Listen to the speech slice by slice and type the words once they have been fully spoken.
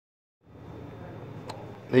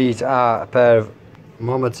These are a pair of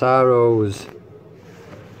MOMOTAROs.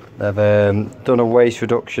 They've done a waist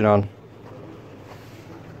reduction on.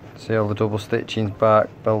 See all the double stitching's back,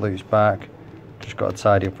 belt loop's back. Just got to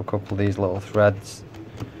tidy up a couple of these little threads.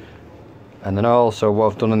 And then also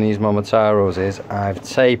what I've done on these MOMOTAROs is I've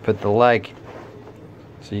tapered the leg.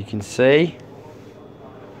 So you can see,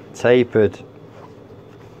 tapered.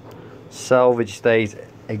 Selvage stays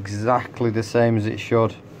exactly the same as it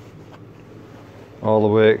should. All the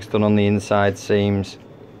work's done on the inside seams.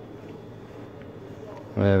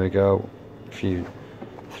 There we go. A few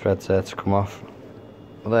threads there to come off.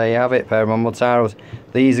 Well, there you have it, pair of MOMOTAROs.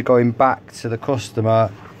 These are going back to the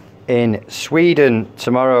customer in Sweden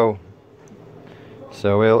tomorrow.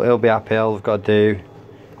 So he'll be happy. All we've got to do,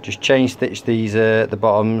 just chain stitch these the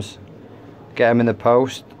bottoms, get them in the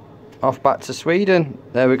post, off back to Sweden.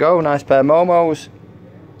 There we go, nice pair of Momos.